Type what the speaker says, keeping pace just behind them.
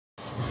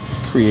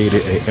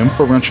created an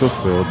inferential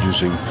field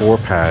using 4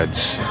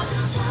 pads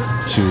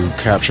to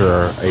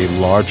capture a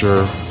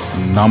larger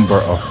number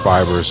of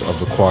fibers of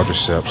the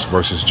quadriceps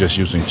versus just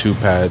using 2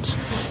 pads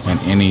and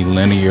any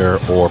linear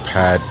or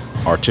pad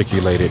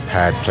articulated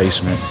pad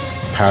placement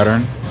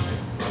pattern.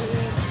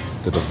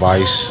 The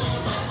device,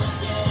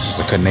 this is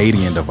a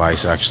Canadian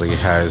device actually, it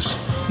has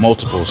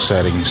multiple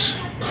settings,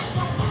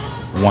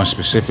 one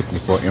specifically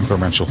for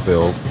inferential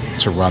field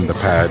to run the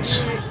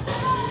pads.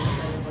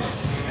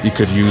 You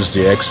could use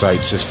the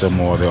Excite system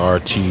or the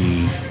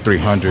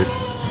RT300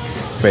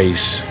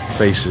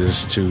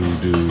 faces to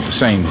do the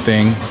same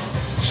thing,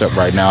 except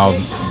right now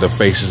the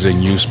face is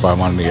in use by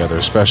one of the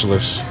other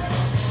specialists.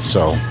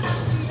 So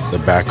the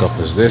backup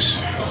is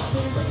this,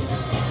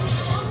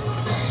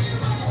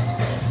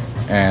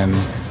 and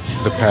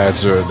the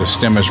pads are, the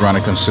stem is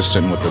running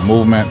consistent with the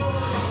movement.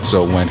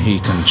 So when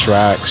he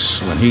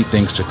contracts, when he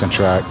thinks to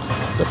contract,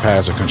 the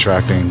pads are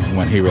contracting.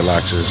 When he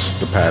relaxes,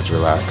 the pads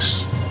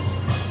relax.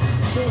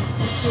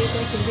 See if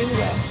I can do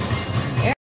that.